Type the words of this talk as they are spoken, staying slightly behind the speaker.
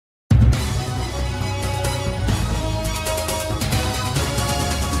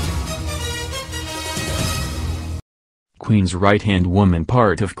Queen's right-hand woman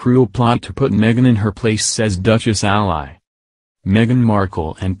part of cruel plot to put Meghan in her place, says Duchess ally. Meghan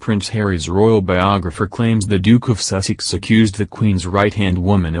Markle and Prince Harry's royal biographer claims the Duke of Sussex accused the Queen's right-hand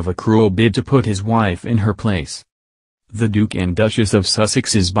woman of a cruel bid to put his wife in her place. The Duke and Duchess of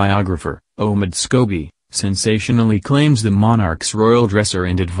Sussex's biographer, Omid Scobie, sensationally claims the monarch's royal dresser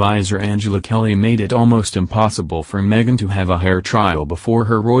and advisor Angela Kelly made it almost impossible for Meghan to have a hair trial before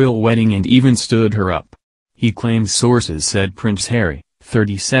her royal wedding and even stood her up. He claims sources said Prince Harry,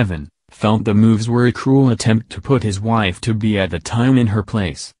 37, felt the moves were a cruel attempt to put his wife-to-be at the time in her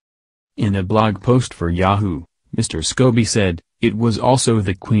place. In a blog post for Yahoo, Mr. Scobie said, "It was also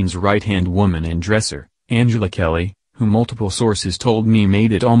the Queen's right-hand woman and dresser, Angela Kelly, who multiple sources told me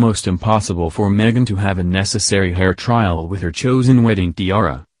made it almost impossible for Meghan to have a necessary hair trial with her chosen wedding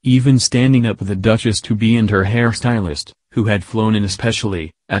tiara, even standing up the Duchess-to-be and her hairstylist, who had flown in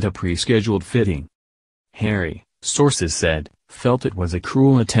especially, at a pre-scheduled fitting. Harry," sources said, felt it was a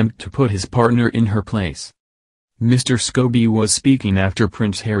cruel attempt to put his partner in her place. Mr. Scobie was speaking after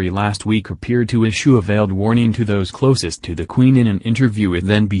Prince Harry last week appeared to issue a veiled warning to those closest to the Queen in an interview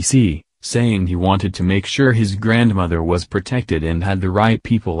with NBC, saying he wanted to make sure his grandmother was protected and had the right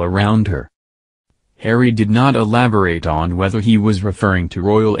people around her. Harry did not elaborate on whether he was referring to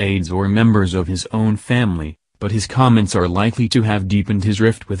royal aides or members of his own family, but his comments are likely to have deepened his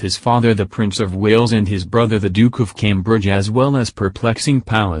rift with his father the Prince of Wales and his brother the Duke of Cambridge, as well as perplexing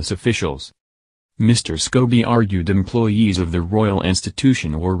palace officials. Mr. Scobie argued employees of the royal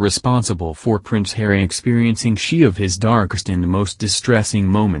institution were responsible for Prince Harry experiencing some of his darkest and most distressing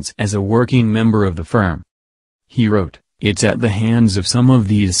moments as a working member of the firm. He wrote, "It's at the hands of some of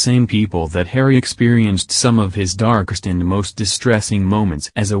these same people that Harry experienced some of his darkest and most distressing moments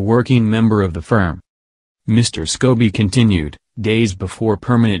as a working member of the firm." Mr. Scobie continued, days before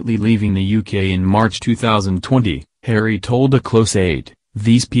permanently leaving the UK in March 2020, Harry told a close aide,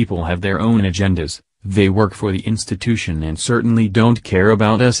 "These people have their own agendas, they work for the institution and certainly don't care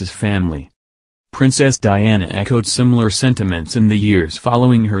about us as family." Princess Diana echoed similar sentiments in the years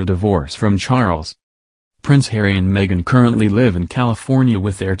following her divorce from Charles. Prince Harry and Meghan currently live in California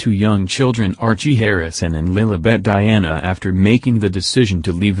with their two young children Archie Harrison and Lilibet Diana after making the decision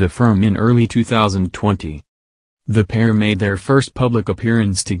to leave the firm in early 2020. The pair made their first public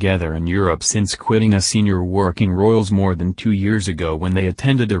appearance together in Europe since quitting as senior working royals more than 2 years ago when they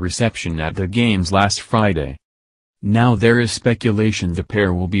attended a reception at the Games last Friday. Now there is speculation the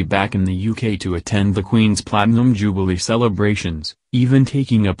pair will be back in the UK to attend the Queen's Platinum Jubilee celebrations, even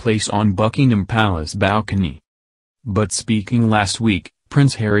taking a place on Buckingham Palace balcony. But speaking last week,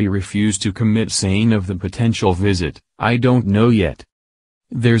 Prince Harry refused to commit, saying of the potential visit, "I don't know yet.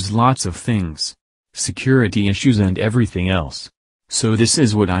 There's lots of things. Security issues and everything else. So this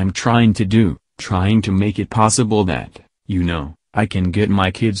is what I'm trying to do, trying to make it possible that, I can get my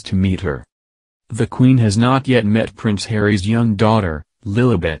kids to meet her." The Queen has not yet met Prince Harry's young daughter,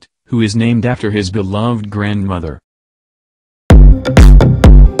 Lilibet, who is named after his beloved grandmother.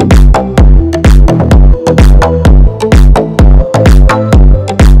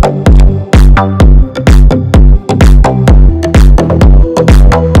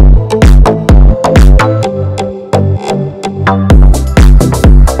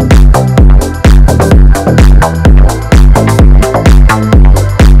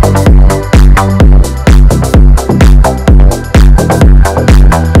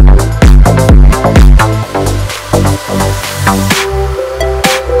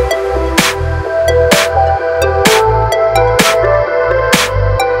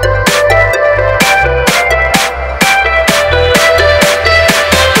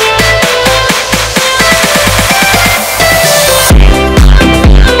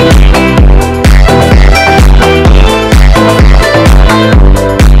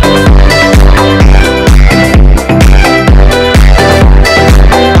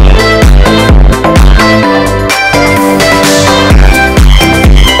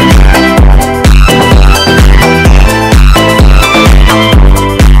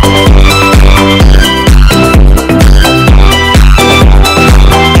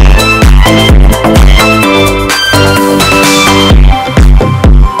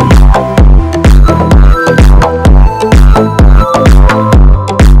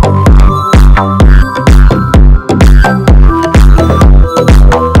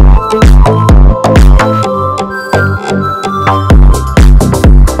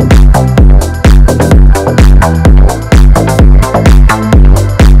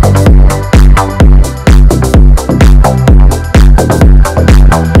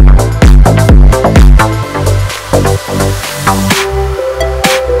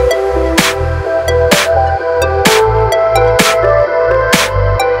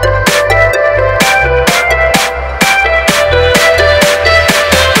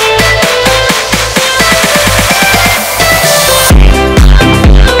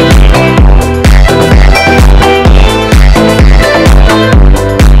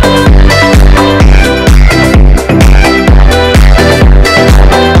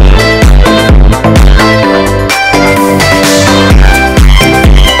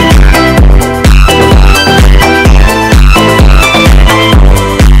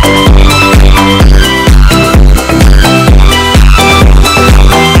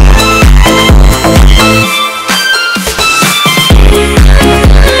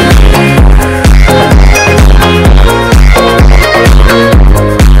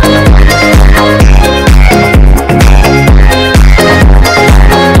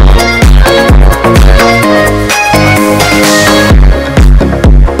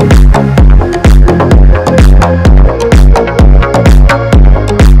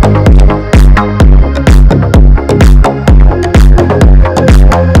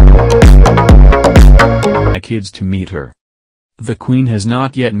 kids to meet her. The Queen has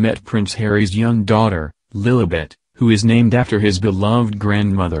not yet met Prince Harry's young daughter, Lilibet, who is named after his beloved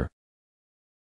grandmother.